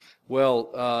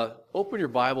Open your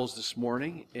Bibles this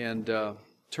morning and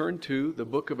turn to the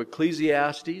book of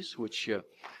Ecclesiastes, which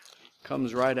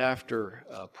comes right after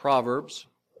Proverbs.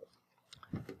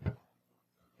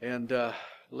 And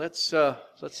let's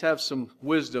have some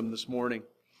wisdom this morning.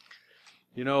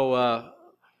 You know,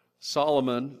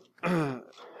 Solomon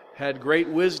had great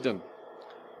wisdom,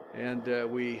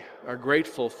 and we are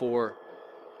grateful for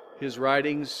his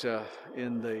writings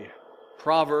in the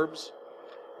Proverbs.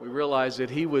 We realize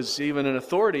that he was even an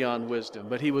authority on wisdom,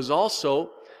 but he was also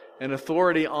an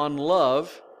authority on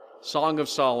love, Song of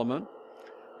Solomon,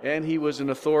 and he was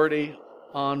an authority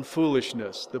on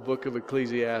foolishness, the book of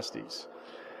Ecclesiastes,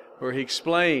 where he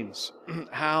explains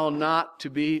how not to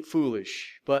be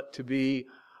foolish, but to be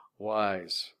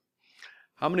wise.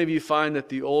 How many of you find that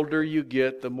the older you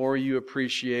get, the more you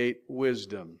appreciate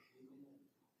wisdom?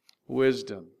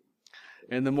 Wisdom.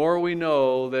 And the more we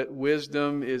know that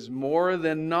wisdom is more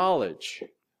than knowledge,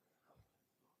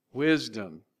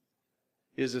 wisdom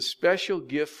is a special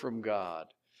gift from God.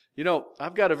 You know,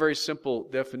 I've got a very simple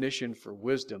definition for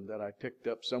wisdom that I picked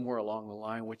up somewhere along the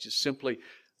line, which is simply,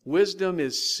 wisdom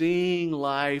is seeing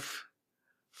life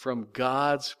from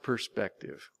God's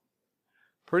perspective.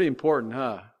 Pretty important,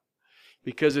 huh?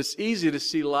 Because it's easy to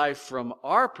see life from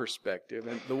our perspective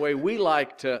and the way we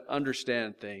like to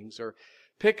understand things or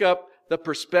pick up the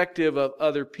perspective of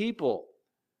other people.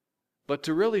 But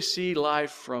to really see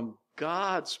life from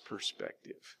God's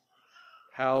perspective,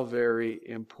 how very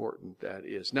important that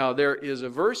is. Now, there is a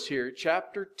verse here,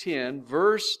 chapter 10,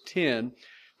 verse 10,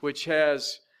 which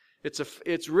has,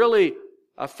 it's really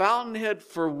a fountainhead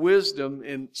for wisdom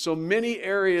in so many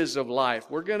areas of life.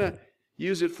 We're going to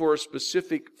use it for a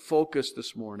specific focus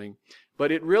this morning, but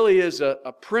it really is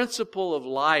a principle of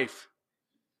life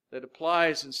that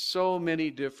applies in so many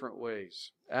different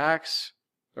ways.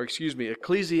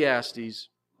 Ecclesiastes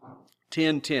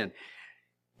 10:10.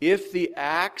 If the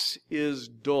axe is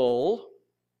dull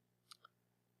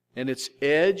and its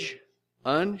edge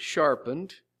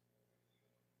unsharpened,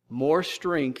 more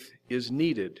strength is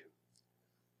needed,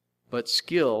 but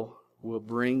skill will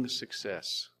bring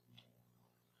success.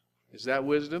 Is that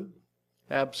wisdom?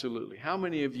 Absolutely. How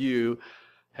many of you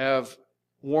have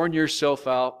worn yourself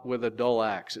out with a dull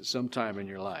axe at some time in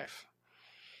your life?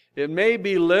 It may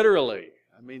be literally.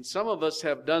 I mean, some of us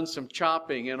have done some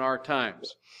chopping in our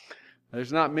times.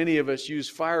 There's not many of us use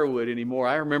firewood anymore.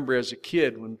 I remember as a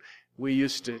kid when we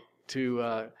used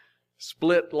to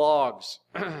split logs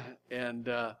and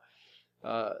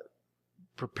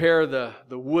prepare the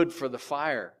wood for the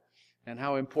fire, and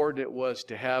how important it was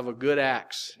to have a good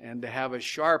axe and to have a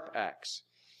sharp axe.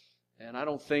 And I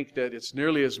don't think that it's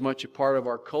nearly as much a part of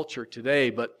our culture today,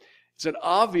 but it's an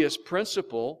obvious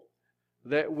principle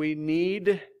that we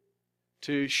need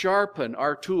to sharpen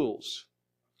our tools.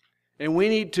 And we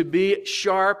need to be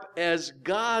sharp as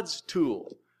God's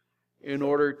tool in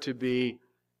order to be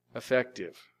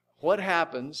effective. What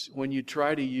happens when you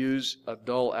try to use a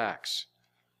dull axe?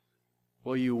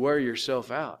 Well, you wear yourself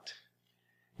out.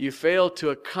 You fail to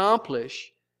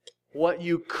accomplish what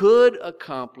you could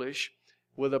accomplish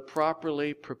with a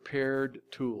properly prepared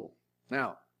tool.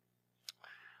 Now,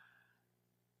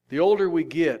 the older we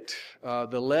get,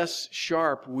 the less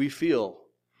sharp we feel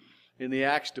in the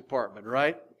axe department,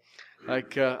 right?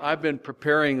 Like, I've been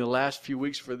preparing the last few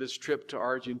weeks for this trip to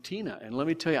Argentina, and let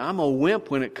me tell you, I'm a wimp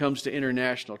when it comes to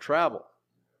international travel.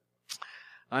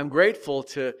 I'm grateful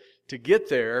to get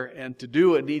there and to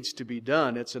do what needs to be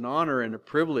done. It's an honor and a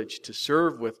privilege to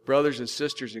serve with brothers and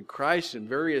sisters in Christ in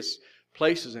various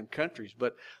places and countries,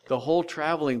 but the whole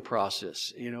traveling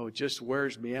process, just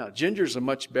wears me out. Ginger's a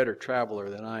much better traveler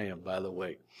than I am, by the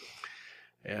way,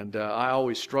 and I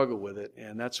always struggle with it,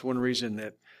 and that's one reason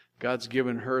that God's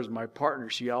given her as my partner.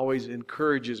 She always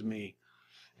encourages me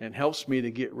and helps me to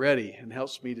get ready and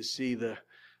helps me to see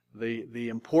the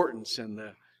importance and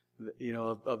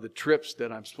of the trips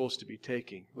that I'm supposed to be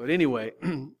taking. But anyway,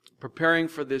 preparing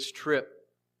for this trip,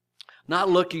 not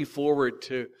looking forward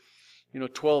to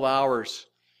 12 hours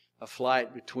a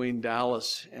flight between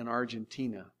Dallas and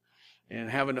Argentina and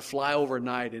having to fly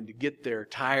overnight and to get there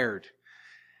tired.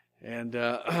 And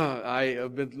I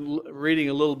have been reading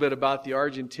a little bit about the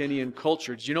Argentinian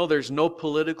culture. Did you know there's no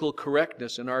political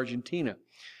correctness in Argentina?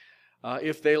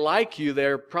 If they like you,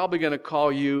 they're probably going to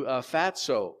call you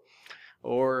fatso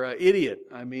or idiot.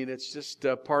 I mean, it's just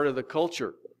part of the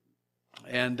culture.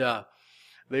 And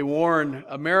they warn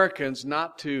Americans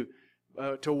not to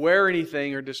wear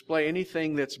anything or display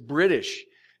anything that's British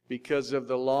because of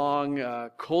the long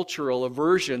cultural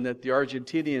aversion that the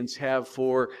Argentinians have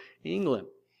for England.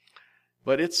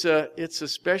 But it's a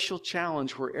special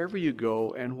challenge wherever you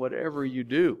go and whatever you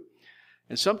do.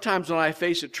 And sometimes when I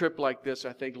face a trip like this,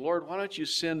 I think, Lord, why don't you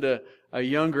send a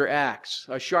younger axe,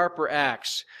 a sharper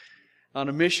axe on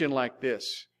a mission like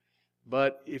this?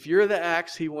 But if you're the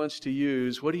axe He wants to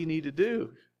use, what do you need to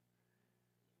do?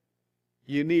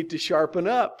 You need to sharpen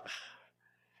up.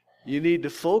 You need to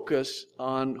focus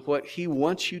on what He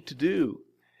wants you to do.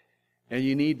 And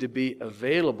you need to be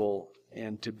available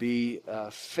and to be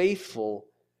faithful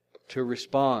to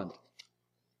respond.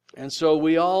 And so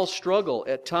we all struggle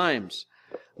at times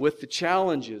with the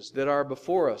challenges that are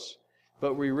before us,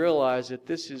 but we realize that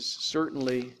this is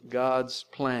certainly God's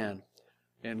plan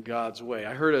and God's way.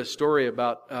 I heard a story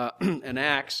about an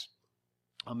axe,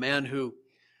 a man who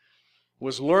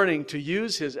was learning to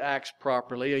use his axe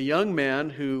properly, a young man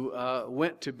who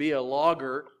went to be a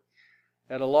logger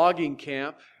at a logging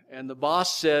camp, and the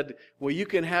boss said, well, you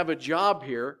can have a job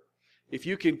here if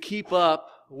you can keep up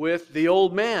with the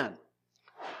old man.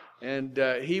 And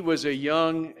he was a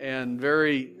young and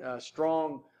very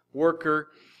strong worker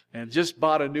and just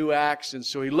bought a new axe. And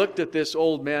so he looked at this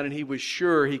old man and he was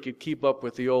sure he could keep up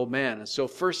with the old man. And so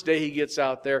first day he gets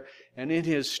out there, and in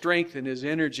his strength and his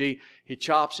energy, he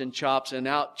chops and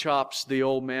out chops the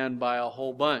old man by a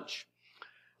whole bunch.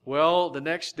 Well, the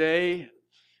next day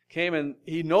came and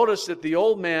he noticed that the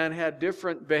old man had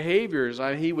different behaviors.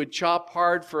 He would chop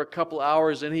hard for a couple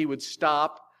hours and he would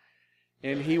stop.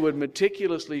 And he would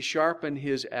meticulously sharpen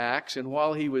his axe. And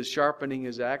while he was sharpening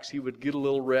his axe, he would get a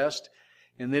little rest.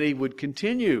 And then he would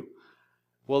continue.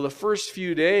 Well, the first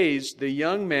few days, the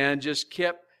young man just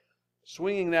kept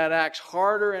swinging that axe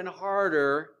harder and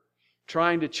harder,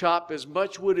 trying to chop as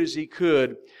much wood as he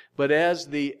could. But as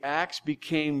the axe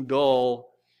became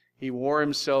dull, he wore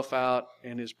himself out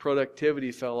and his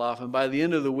productivity fell off. And by the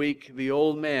end of the week, the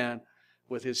old man,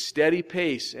 with his steady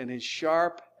pace and his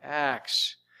sharp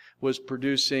axe, was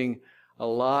producing a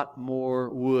lot more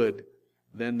wood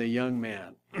than the young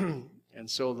man. And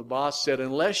so the boss said,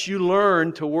 unless you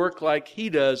learn to work like he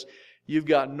does, you've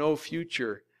got no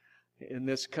future in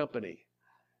this company.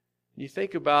 You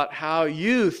think about how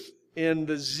youth, in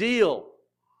the zeal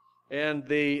and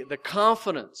the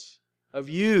confidence of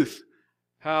youth,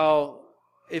 how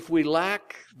if we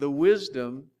lack the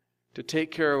wisdom to take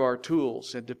care of our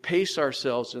tools and to pace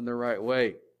ourselves in the right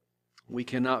way, we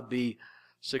cannot be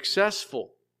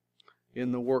successful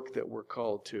in the work that we're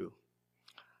called to.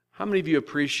 How many of you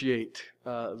appreciate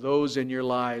those in your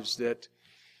lives that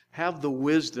have the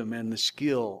wisdom and the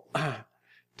skill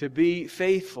to be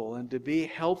faithful and to be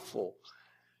helpful?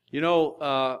 You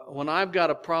know, when I've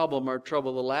got a problem or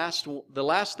trouble, the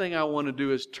last thing I want to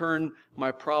do is turn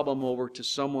my problem over to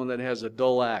someone that has a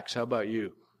dull axe. How about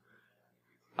you?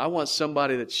 I want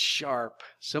somebody that's sharp,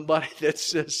 somebody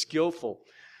that's skillful,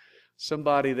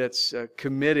 somebody that's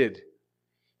committed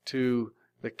to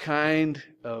the kind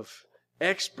of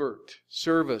expert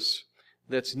service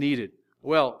that's needed.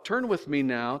 Well, turn with me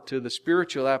now to the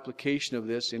spiritual application of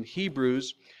this in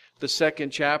Hebrews, the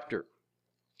 2nd chapter.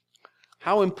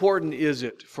 How important is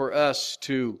it for us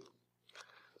to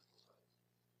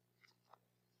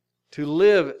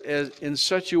live in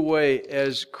such a way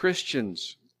as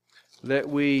Christians that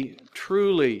we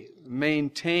truly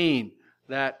maintain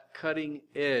that cutting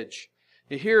edge?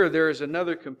 Here there is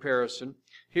another comparison.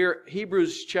 Here,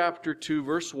 Hebrews chapter 2,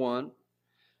 verse 1.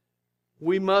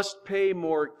 We must pay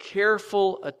more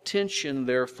careful attention,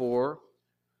 therefore,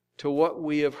 to what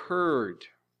we have heard,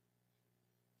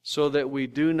 so that we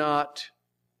do not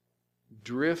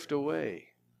drift away.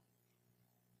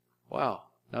 Wow.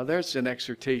 Now there's an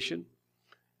exhortation.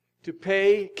 To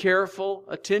pay careful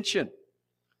attention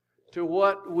to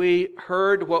what we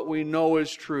heard, what we know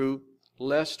is true,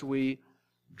 lest we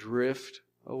drift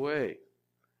away.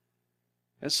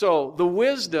 And so the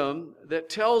wisdom that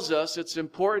tells us it's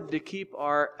important to keep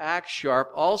our axe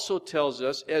sharp also tells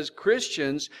us, as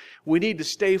Christians, we need to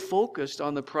stay focused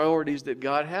on the priorities that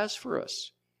God has for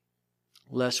us,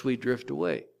 lest we drift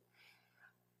away.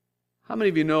 How many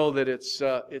of you know that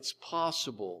it's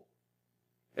possible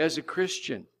as a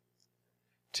Christian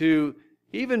to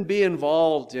even be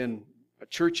involved in a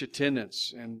church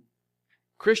attendance and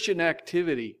Christian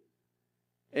activity,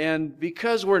 and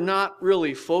because we're not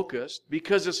really focused,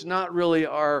 because it's not really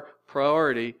our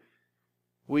priority,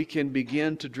 we can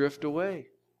begin to drift away.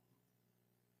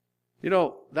 You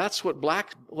know, that's what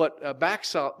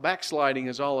backsliding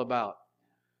is all about.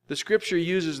 The Scripture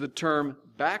uses the term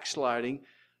backsliding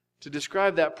to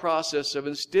describe that process of,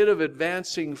 instead of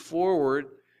advancing forward,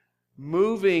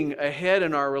 moving ahead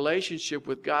in our relationship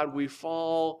with God, we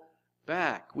fall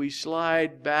back. We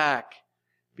slide back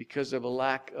because of a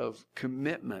lack of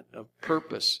commitment, of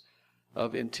purpose,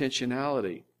 of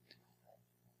intentionality.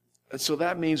 And so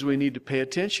that means we need to pay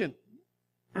attention.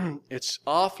 It's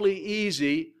awfully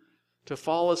easy to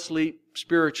fall asleep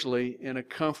spiritually in a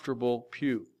comfortable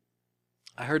pew.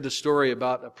 I heard the story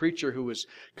about a preacher who was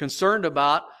concerned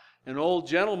about an old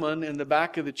gentleman in the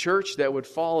back of the church that would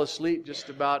fall asleep just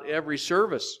about every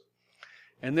service.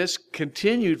 And this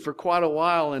continued for quite a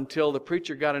while until the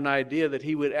preacher got an idea that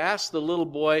he would ask the little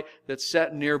boy that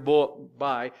sat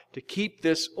nearby to keep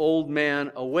this old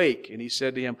man awake. And he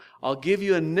said to him, "I'll give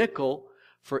you a nickel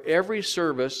for every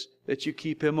service that you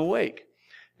keep him awake."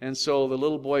 And so the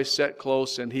little boy sat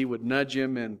close, and he would nudge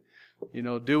him and,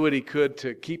 do what he could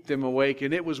to keep them awake.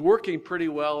 And it was working pretty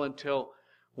well until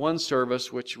one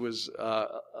service, which was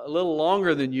a little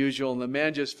longer than usual, and the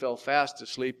man just fell fast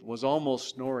asleep and was almost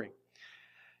snoring.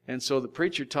 And so the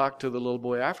preacher talked to the little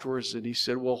boy afterwards, and he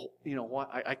said, "Well,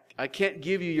 I can't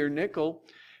give you your nickel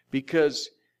because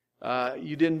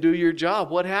you didn't do your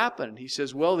job. What happened?" He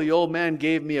says, "Well, the old man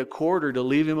gave me a quarter to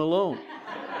leave him alone."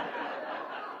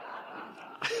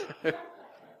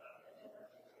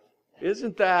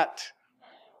 Isn't that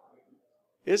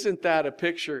a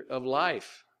picture of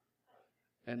life?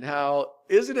 And how,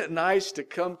 isn't it nice to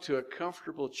come to a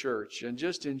comfortable church and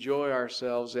just enjoy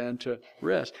ourselves and to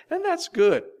rest? And that's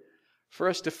good for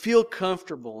us to feel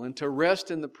comfortable and to rest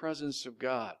in the presence of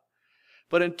God.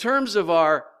 But in terms of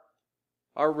our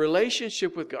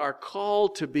relationship with God, our call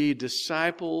to be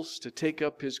disciples, to take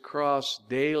up His cross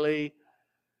daily,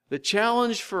 the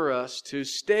challenge for us to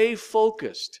stay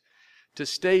focused, to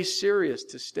stay serious,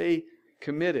 to stay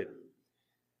committed.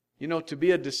 To be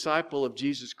a disciple of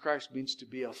Jesus Christ means to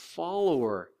be a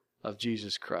follower of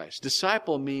Jesus Christ.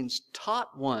 Disciple means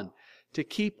taught one, to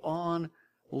keep on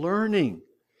learning,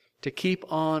 to keep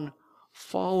on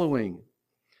following.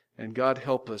 And God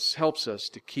helps us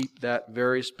to keep that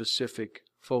very specific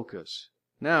focus.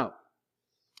 Now,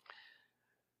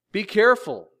 be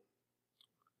careful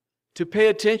to pay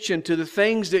attention to the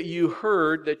things that you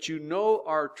heard that you know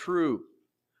are true,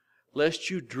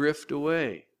 lest you drift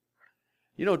away.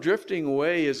 Drifting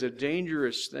away is a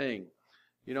dangerous thing.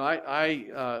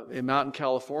 I am out in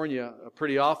California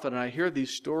pretty often, and I hear these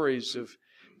stories of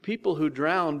people who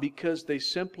drown because they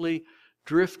simply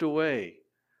drift away.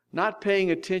 Not paying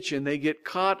attention, they get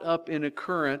caught up in a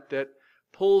current that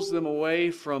pulls them away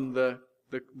from the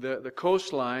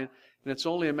coastline, and it's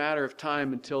only a matter of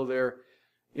time until they're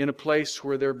in a place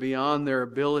where they're beyond their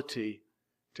ability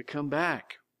to come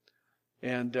back.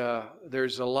 And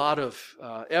there's a lot of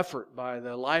effort by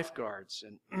the lifeguards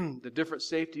and the different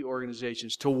safety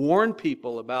organizations to warn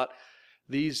people about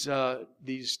these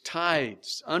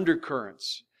tides,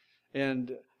 undercurrents,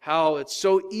 and how it's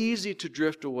so easy to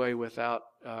drift away without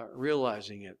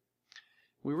realizing it.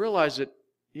 We realize that,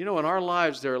 in our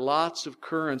lives there are lots of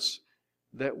currents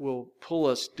that will pull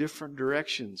us different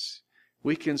directions.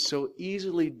 We can so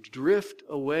easily drift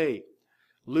away,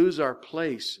 lose our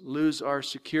place, lose our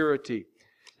security,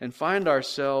 and find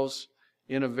ourselves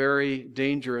in a very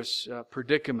dangerous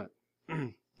predicament.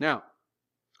 Now,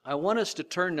 I want us to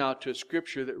turn now to a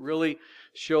scripture that really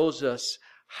shows us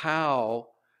how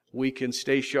we can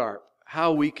stay sharp,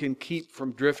 how we can keep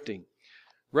from drifting.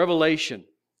 Revelation,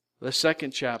 the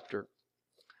 2nd chapter,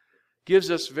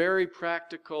 gives us very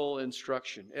practical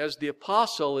instruction. As the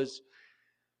apostle is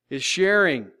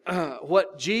sharing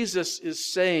what Jesus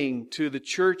is saying to the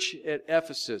church at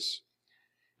Ephesus,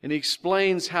 and he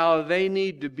explains how they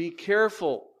need to be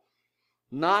careful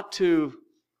not to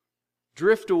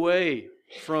drift away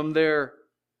from their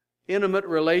intimate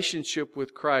relationship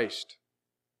with Christ.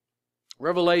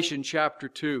 Revelation chapter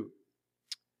 2.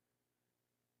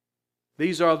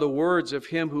 These are the words of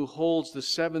Him who holds the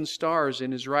 7 stars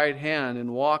in His right hand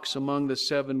and walks among the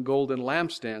 7 golden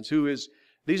lampstands.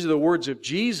 These are the words of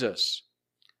Jesus.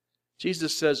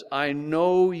 Jesus says, "I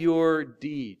know your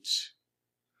deeds."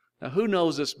 Now, who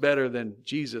knows us better than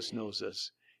Jesus knows us?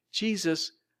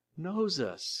 Jesus knows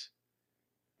us.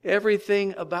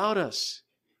 Everything about us.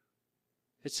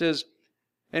 It says,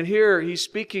 and here He's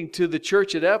speaking to the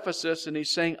church at Ephesus, and He's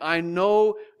saying, "I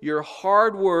know your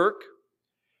hard work,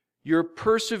 your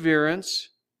perseverance,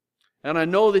 and I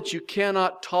know that you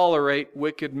cannot tolerate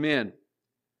wicked men,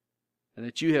 and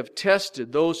that you have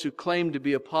tested those who claim to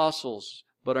be apostles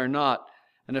but are not,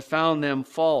 and have found them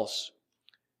false.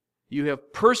 You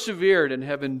have persevered and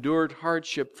have endured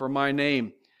hardship for my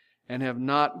name, and have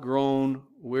not grown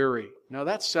weary." Now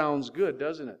that sounds good,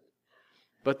 doesn't it?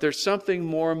 But there's something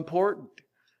more important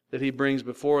that He brings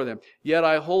before them. "Yet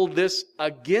I hold this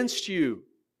against you,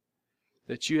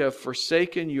 that you have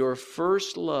forsaken your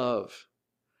first love.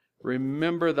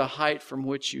 Remember the height from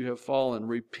which you have fallen.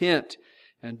 Repent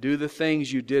and do the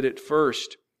things you did at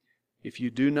first. If you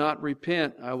do not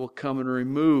repent, I will come and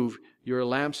remove your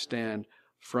lampstand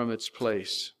from its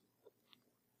place.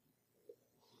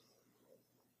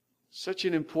 Such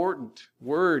an important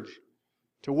word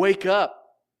to wake up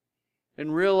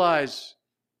and realize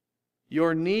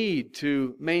your need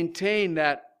to maintain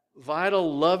that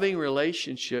vital, loving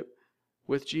relationship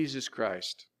with Jesus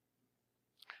Christ.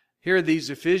 Here, these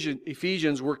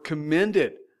Ephesians were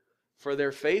commended for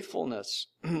their faithfulness,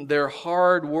 their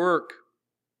hard work,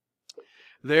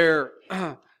 their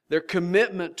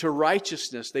commitment to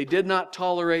righteousness. They did not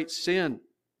tolerate sin.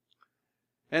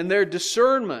 And their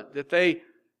discernment, that they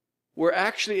were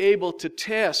actually able to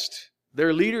test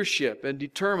their leadership and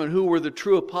determine who were the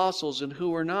true apostles and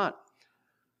who were not.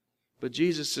 But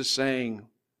Jesus is saying,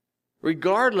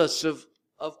 regardless of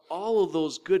all of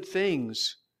those good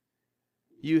things,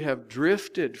 you have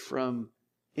drifted from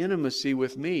intimacy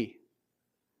with me.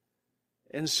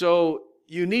 And so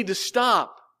you need to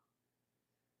stop.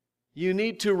 You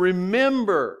need to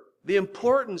remember the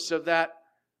importance of that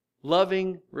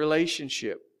loving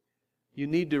relationship. You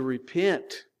need to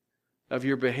repent of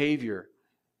your behavior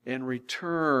and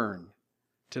return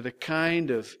to the kind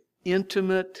of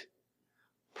intimate,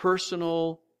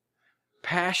 personal,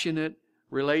 passionate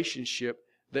relationship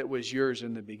that was yours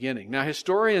in the beginning. Now,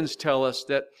 historians tell us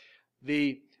that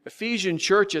the Ephesian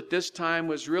church at this time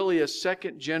was really a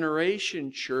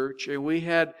second-generation church, and we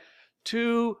had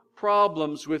two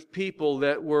problems with people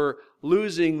that were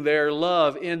losing their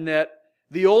love, in that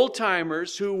the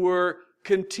old-timers who were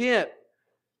content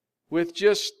with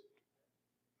just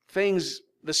things,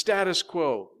 the status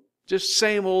quo, just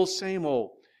same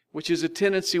old, which is a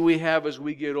tendency we have as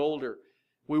we get older.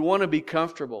 We want to be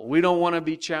comfortable. We don't want to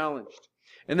be challenged.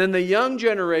 And then the young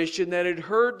generation that had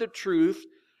heard the truth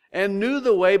and knew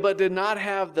the way, but did not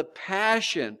have the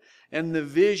passion and the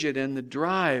vision and the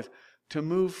drive to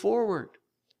move forward.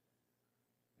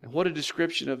 And what a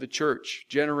description of the church,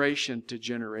 generation to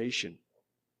generation.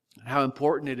 And how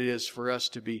important it is for us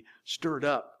to be stirred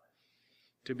up,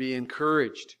 to be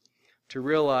encouraged, to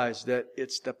realize that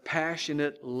it's the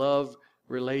passionate love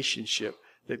relationship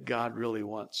that God really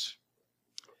wants.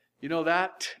 You know,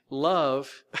 that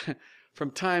love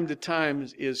from time to time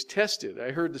is tested.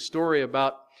 I heard the story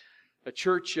about a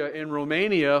church in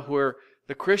Romania where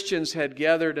the Christians had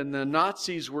gathered and the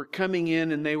Nazis were coming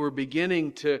in, and they were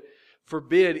beginning to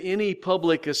forbid any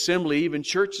public assembly, even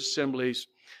church assemblies,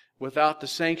 without the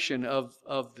sanction of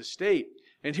the state.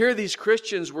 And here these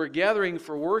Christians were gathering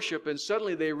for worship, and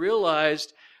suddenly they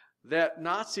realized that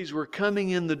Nazis were coming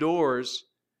in the doors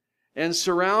and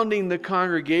surrounding the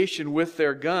congregation with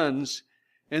their guns.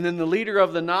 And then the leader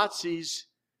of the Nazis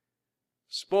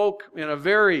spoke in a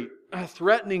very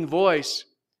threatening voice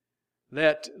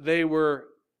that they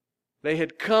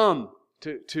had come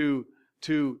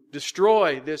to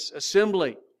destroy this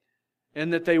assembly,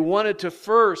 and that they wanted to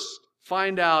first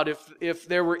find out if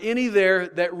there were any there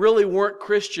that really weren't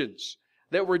Christians,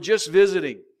 that were just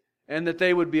visiting, and that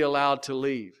they would be allowed to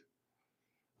leave.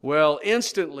 Well,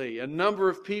 instantly, a number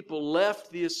of people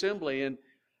left the assembly, and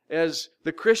as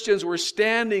the Christians were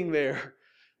standing there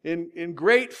in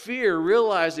great fear,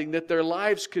 realizing that their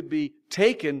lives could be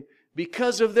taken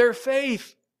because of their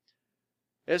faith,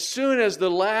 as soon as the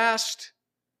last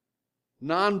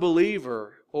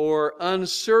non-believer or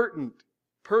uncertain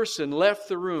person left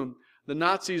the room, the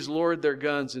Nazis lowered their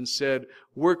guns and said,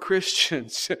 "We're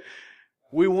Christians.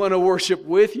 We want to worship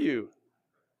with you."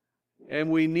 And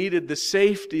we needed the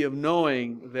safety of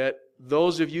knowing that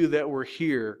those of you that were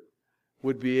here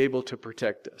would be able to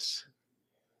protect us.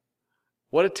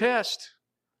 What a test.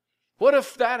 What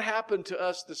if that happened to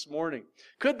us this morning?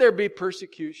 Could there be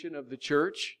persecution of the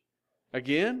church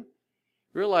again?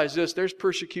 Realize this, there's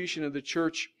persecution of the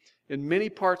church in many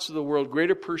parts of the world,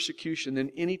 greater persecution than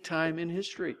any time in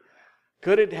history.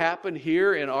 Could it happen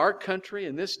here in our country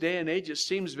in this day and age? It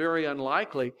seems very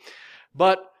unlikely.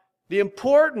 But the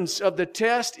importance of the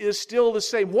test is still the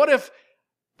same. What if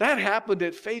that happened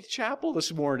at Faith Chapel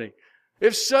this morning?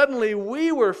 If suddenly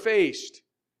we were faced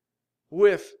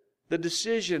with the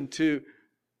decision to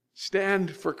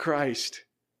stand for Christ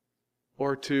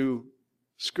or to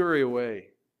scurry away,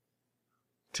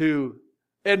 to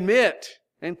admit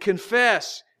and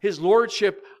confess His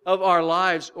lordship of our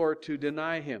lives or to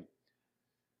deny Him.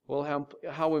 Well,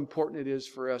 how important it is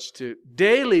for us to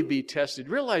daily be tested.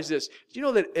 Realize this. Do you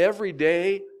know that every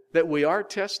day that we are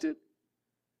tested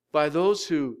by those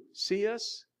who see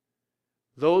us,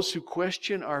 those who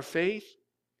question our faith,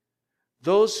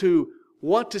 those who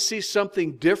want to see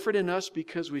something different in us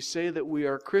because we say that we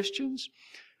are Christians?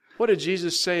 What did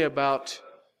Jesus say about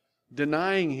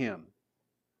denying Him?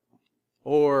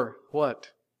 Or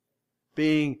what?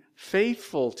 Being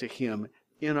faithful to Him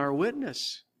in our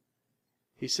witness.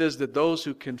 He says that those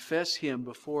who confess Him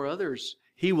before others,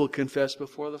 He will confess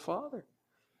before the Father.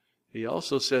 He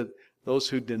also said those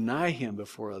who deny Him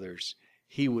before others,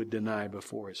 He would deny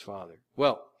before His Father.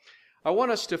 Well, I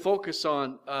want us to focus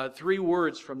on 3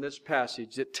 words from this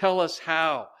passage that tell us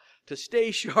how to stay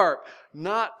sharp,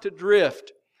 not to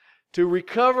drift, to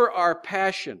recover our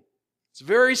passion. It's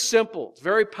very simple, it's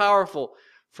very powerful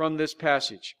from this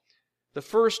passage. The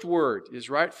first word is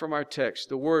right from our text,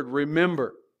 the word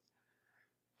remember.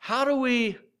 How do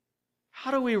we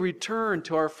return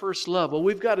to our first love? Well,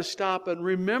 we've got to stop and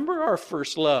remember our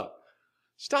first love.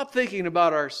 Stop thinking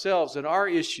about ourselves and our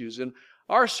issues and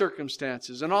our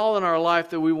circumstances and all in our life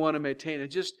that we want to maintain,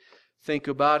 and just think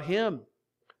about Him.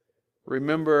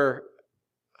 Remember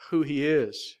who He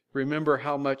is. Remember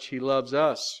how much He loves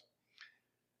us.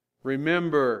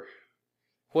 Remember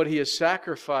what He has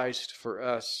sacrificed for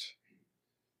us.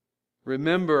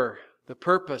 Remember the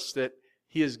purpose that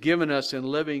He has given us in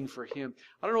living for Him.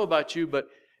 I don't know about you, but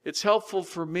it's helpful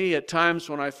for me at times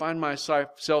when I find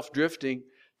myself drifting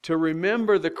to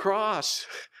remember the cross,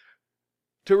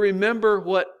 to remember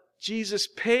what Jesus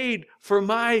paid for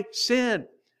my sin,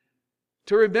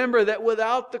 to remember that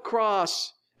without the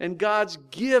cross and God's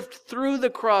gift through the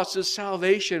cross of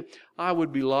salvation, I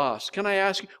would be lost. Can I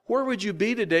ask you, where would you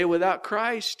be today without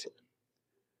Christ?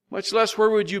 Much less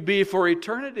where would you be for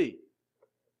eternity?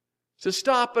 To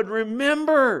stop and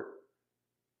remember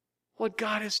what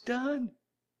God has done.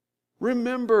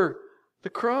 Remember the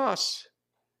cross.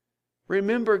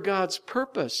 Remember God's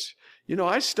purpose. You know,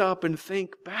 I stop and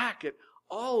think back at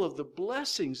all of the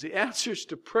blessings, the answers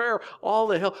to prayer, all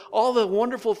the help, all the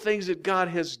wonderful things that God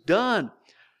has done.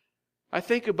 I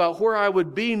think about where I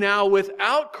would be now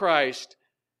without Christ.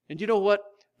 And you know what?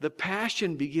 The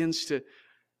passion begins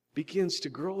to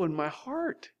grow in my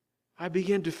heart. I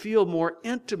begin to feel more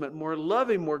intimate, more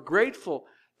loving, more grateful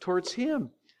towards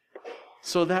Him.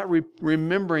 So that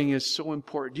remembering is so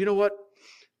important. You know what?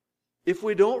 If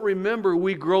we don't remember,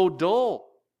 we grow dull.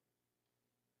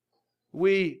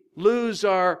 We lose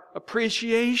our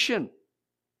appreciation.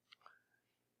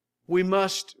 We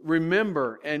must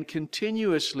remember and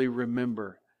continuously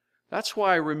remember. That's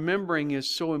why remembering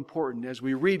is so important as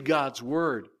we read God's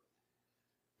Word,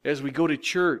 as we go to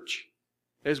church,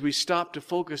 as we stop to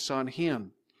focus on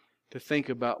Him, to think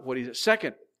about what He said.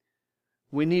 Second,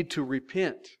 we need to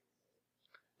repent.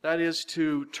 That is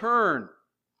to turn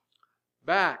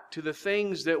back to the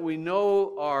things that we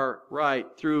know are right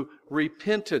through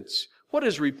repentance. What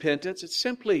is repentance? It's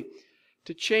simply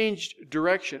to change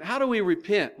direction. How do we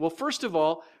repent? Well, first of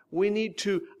all, we need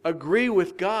to agree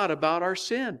with God about our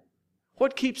sin.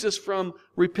 What keeps us from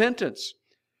repentance?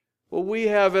 Well, we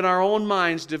have in our own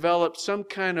minds developed some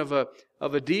kind of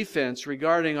a defense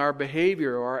regarding our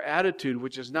behavior or our attitude,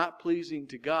 which is not pleasing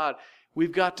to God.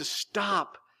 We've got to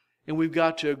stop and we've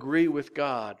got to agree with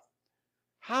God.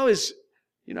 How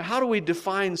do we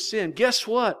define sin? Guess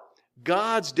what?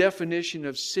 God's definition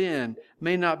of sin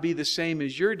may not be the same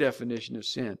as your definition of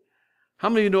sin. How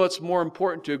many of you know it's more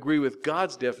important to agree with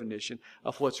God's definition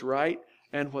of what's right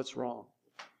and what's wrong?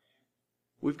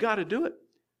 We've got to do it.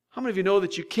 How many of you know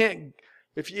that you can't,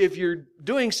 if you're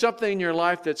doing something in your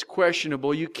life that's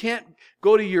questionable, you can't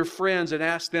go to your friends and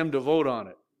ask them to vote on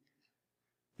it?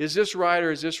 Is this right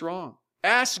or is this wrong?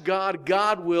 Ask God.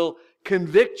 God will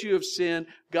convict you of sin.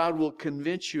 God will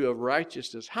convince you of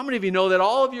righteousness. How many of you know that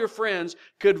all of your friends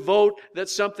could vote that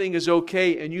something is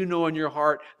okay and you know in your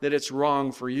heart that it's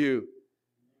wrong for you?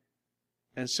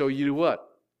 And so you do what?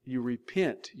 You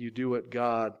repent. You do what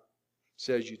God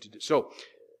says you to do. So,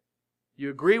 you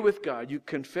agree with God, you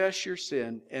confess your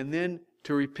sin, and then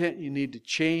to repent you need to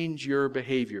change your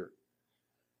behavior.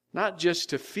 Not just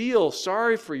to feel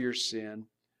sorry for your sin,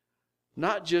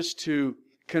 not just to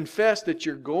confess that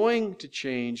you're going to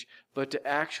change, but to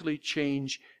actually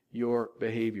change your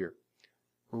behavior.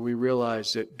 Where we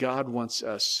realize that God wants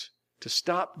us to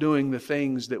stop doing the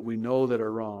things that we know that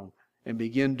are wrong and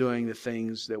begin doing the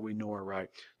things that we know are right.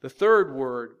 The third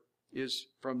word is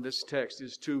from this text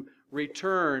is to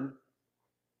return.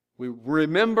 We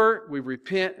remember, we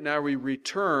repent, now we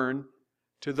return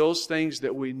to those things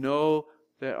that we know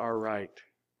that are right.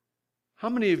 How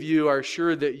many of you are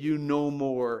sure that you know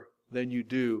more than you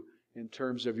do in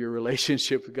terms of your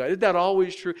relationship with God? Isn't that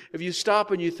always true? If you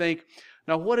stop and you think,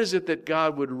 now what is it that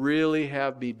God would really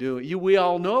have me do? We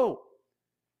all know.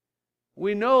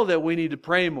 We know that we need to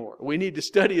pray more. We need to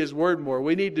study His Word more.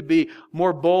 We need to be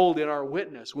more bold in our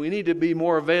witness. We need to be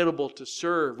more available to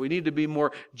serve. We need to be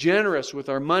more generous with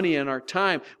our money and our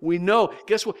time. We know,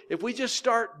 guess what? If we just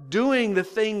start doing the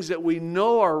things that we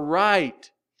know are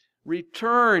right,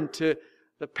 return to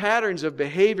the patterns of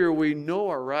behavior we know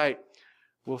are right,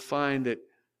 we'll find that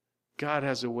God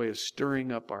has a way of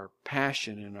stirring up our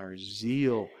passion and our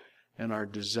zeal and our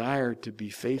desire to be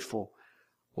faithful.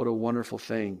 What a wonderful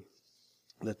thing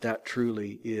that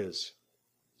truly is.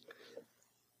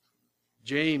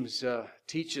 James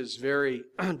teaches very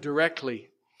directly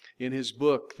in his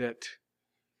book that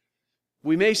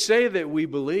we may say that we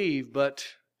believe, but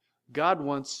God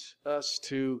wants us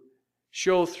to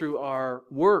show through our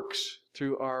works,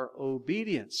 through our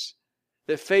obedience,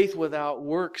 that faith without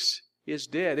works is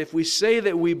dead. If we say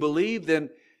that we believe, then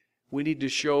we need to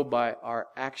show by our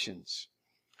actions.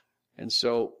 And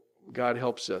so God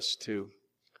helps us to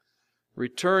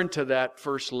return to that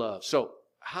first love. So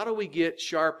how do we get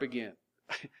sharp again?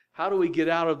 How do we get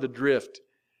out of the drift?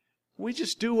 We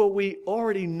just do what we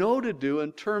already know to do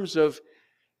in terms of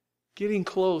getting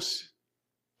close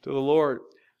to the Lord.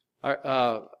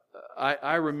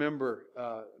 I remember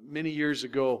many years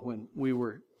ago when we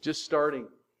were just starting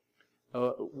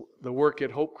the work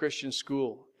at Hope Christian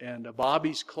School and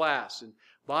Bobby's class. And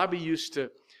Bobby used to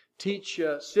teach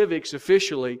civics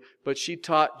officially, but she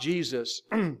taught Jesus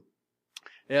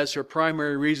as her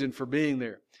primary reason for being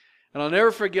there. And I'll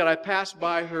never forget, I passed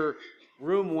by her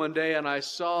room one day and I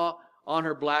saw on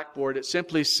her blackboard, it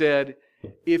simply said,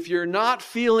 "If you're not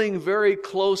feeling very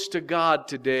close to God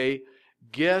today,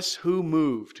 guess who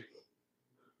moved?"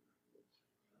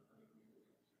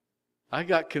 I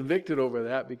got convicted over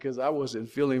that because I wasn't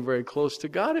feeling very close to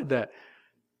God in that.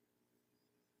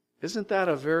 Isn't that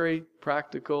a very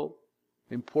practical,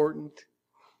 important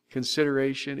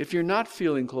consideration? If you're not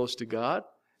feeling close to God,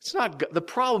 it's not God. The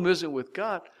problem isn't with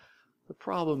God. The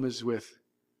problem is with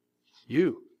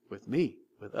you, with me,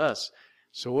 with us.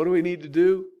 So what do we need to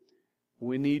do?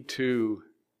 We need to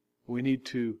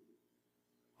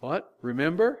what?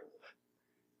 Remember?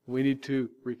 We need to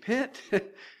repent.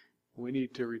 We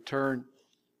need to return.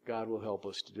 God will help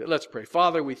us to do it. Let's pray.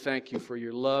 Father, we thank you for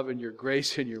your love and your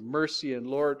grace and your mercy. And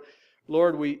Lord,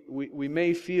 we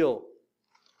may feel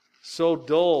so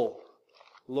dull.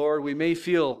 Lord, we may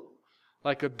feel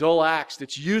like a dull axe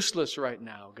that's useless right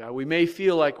now, God. We may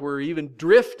feel like we're even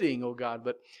drifting, oh God.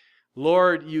 But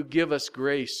Lord, you give us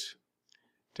grace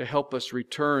to help us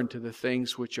return to the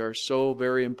things which are so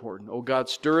very important. Oh God,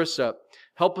 stir us up.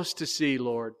 Help us to see,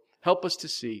 Lord. Help us to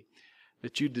see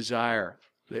that you desire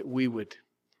that we would,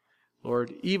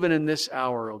 Lord, even in this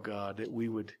hour, oh God, that we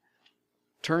would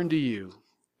turn to you,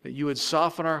 that you would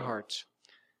soften our hearts,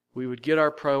 we would get our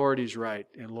priorities right,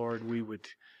 and Lord, we would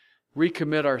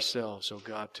recommit ourselves, oh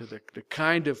God, to the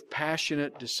kind of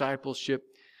passionate discipleship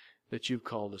that you've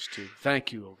called us to.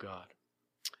 Thank you, oh God.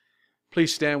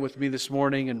 Please stand with me this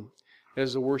morning, and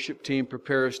as the worship team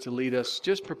prepares to lead us,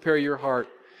 just prepare your heart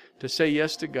to say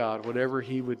yes to God, whatever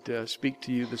He would speak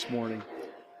to you this morning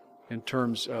in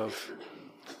terms of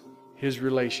His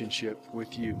relationship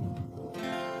with you.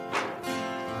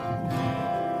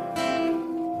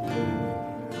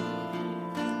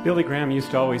 Billy Graham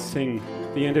used to always sing,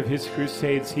 at the end of his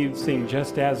crusades, he would sing,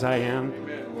 "Just As I Am."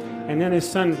 Amen. And then his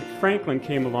son Franklin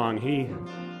came along. He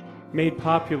made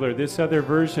popular this other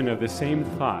version of the same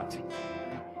thought.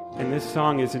 And this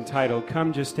song is entitled,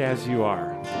 "Come Just As You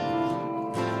Are."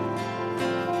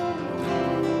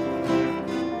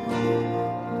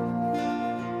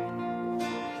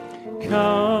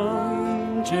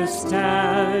 Come just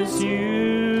as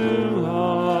you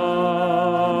are,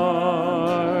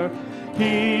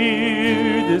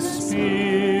 hear the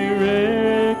Spirit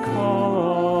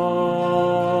call.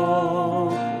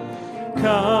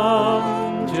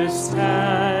 Come just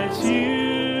as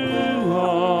you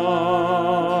are,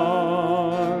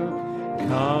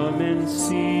 come and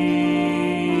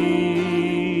see,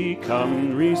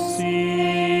 come receive,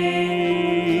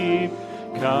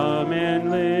 come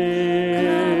and live.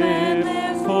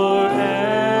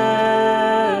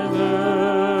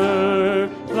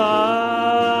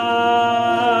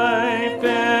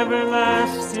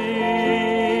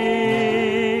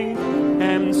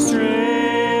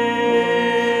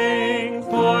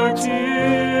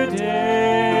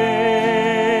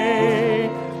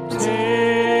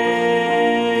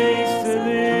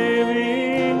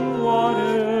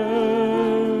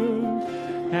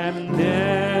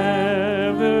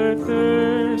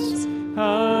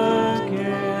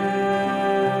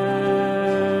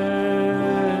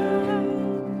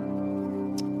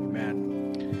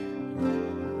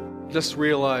 Just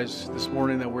realize this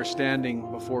morning that we're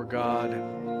standing before God.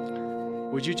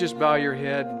 And would you just bow your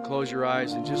head and close your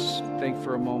eyes and just think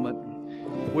for a moment?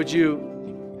 Would you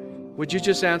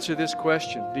just answer this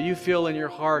question? Do you feel in your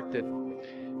heart that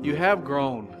you have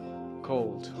grown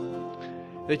cold?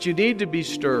 That you need to be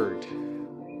stirred?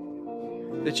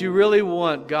 that you really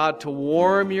want God to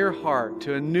warm your heart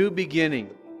to a new beginning,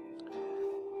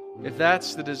 if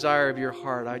that's the desire of your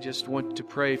heart, I just want to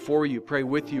pray for you, pray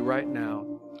with you right now.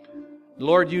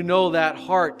 Lord, you know that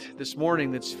heart this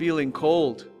morning that's feeling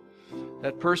cold,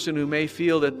 that person who may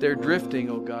feel that they're drifting,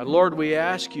 oh God. Lord, we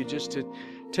ask you just to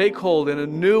take hold in a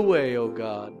new way, oh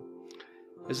God.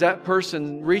 As that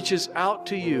person reaches out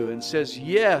to you and says,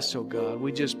 yes, oh God,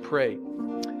 we just pray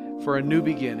for a new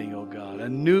beginning, oh God, a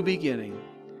new beginning.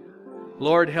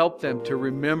 Lord, help them to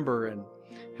remember and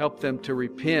help them to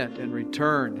repent and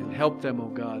return, and help them, oh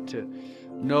God, to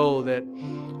know that,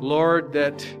 Lord,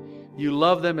 that you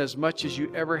love them as much as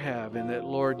you ever have, and that,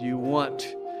 Lord, you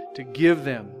want to give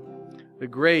them the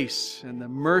grace and the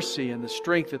mercy and the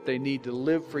strength that they need to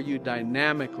live for you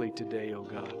dynamically today, oh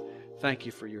God. Thank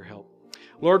you for your help.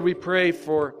 Lord, we pray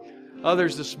for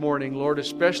others this morning, Lord,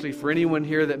 especially for anyone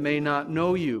here that may not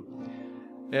know you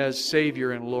as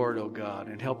Savior and Lord, oh God,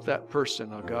 and help that person,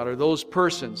 oh God, or those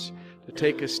persons to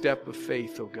take a step of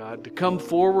faith, oh God, to come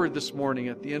forward this morning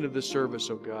at the end of the service,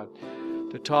 oh God,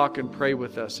 to talk and pray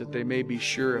with us that they may be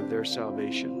sure of their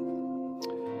salvation.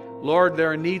 Lord,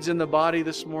 there are needs in the body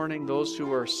this morning, those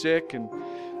who are sick and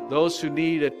those who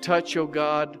need a touch, oh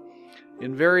God,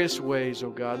 in various ways, oh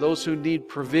God, those who need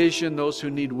provision, those who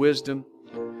need wisdom.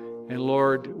 And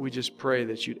Lord, we just pray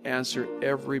that you'd answer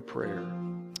every prayer.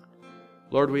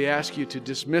 Lord, we ask you to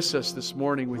dismiss us this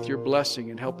morning with your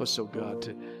blessing and help us, oh God,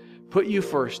 to put you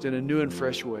first in a new and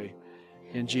fresh way.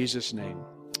 In Jesus' name,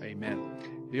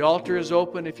 amen. The altar is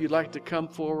open if you'd like to come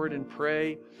forward and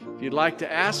pray. If you'd like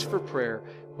to ask for prayer,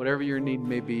 whatever your need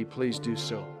may be, please do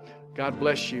so. God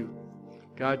bless you.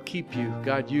 God keep you.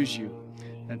 God use you.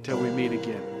 Until we meet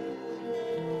again.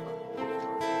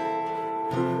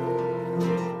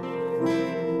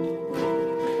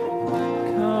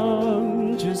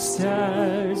 Come just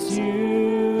as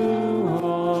you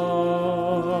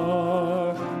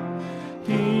are.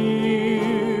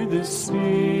 Hear the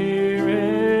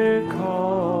Spirit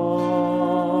call.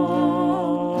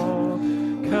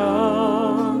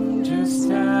 Come just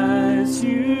as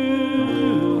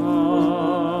you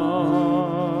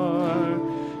are.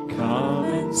 Come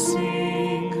and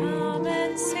see.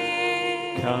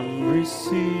 Come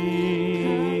receive.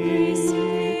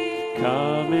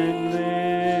 Come and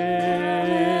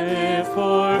live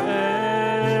forever.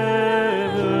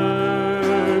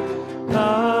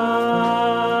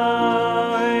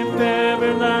 Life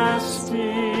everlasting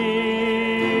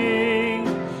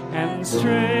and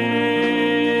strength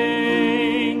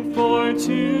for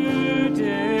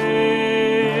today.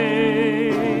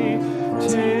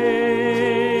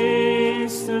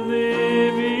 Taste the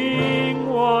living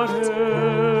water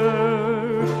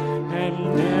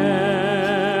and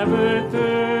never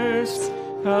thirst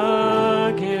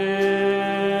again.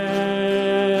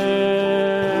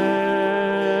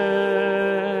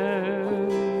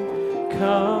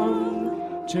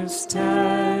 Come just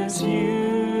as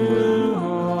you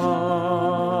are.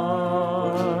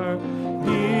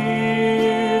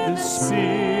 Hear the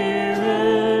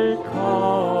Spirit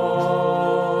call.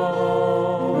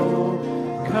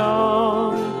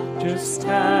 Come just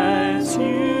as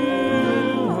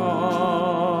you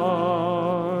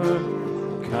are.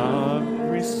 Come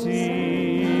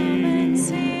receive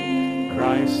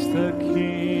Christ the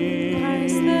King.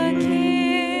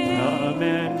 Come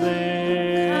and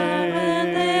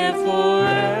live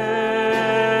forever.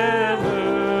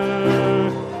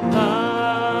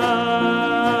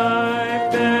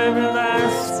 Life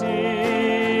everlasting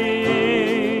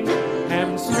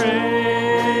and strength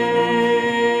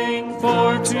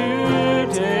for today.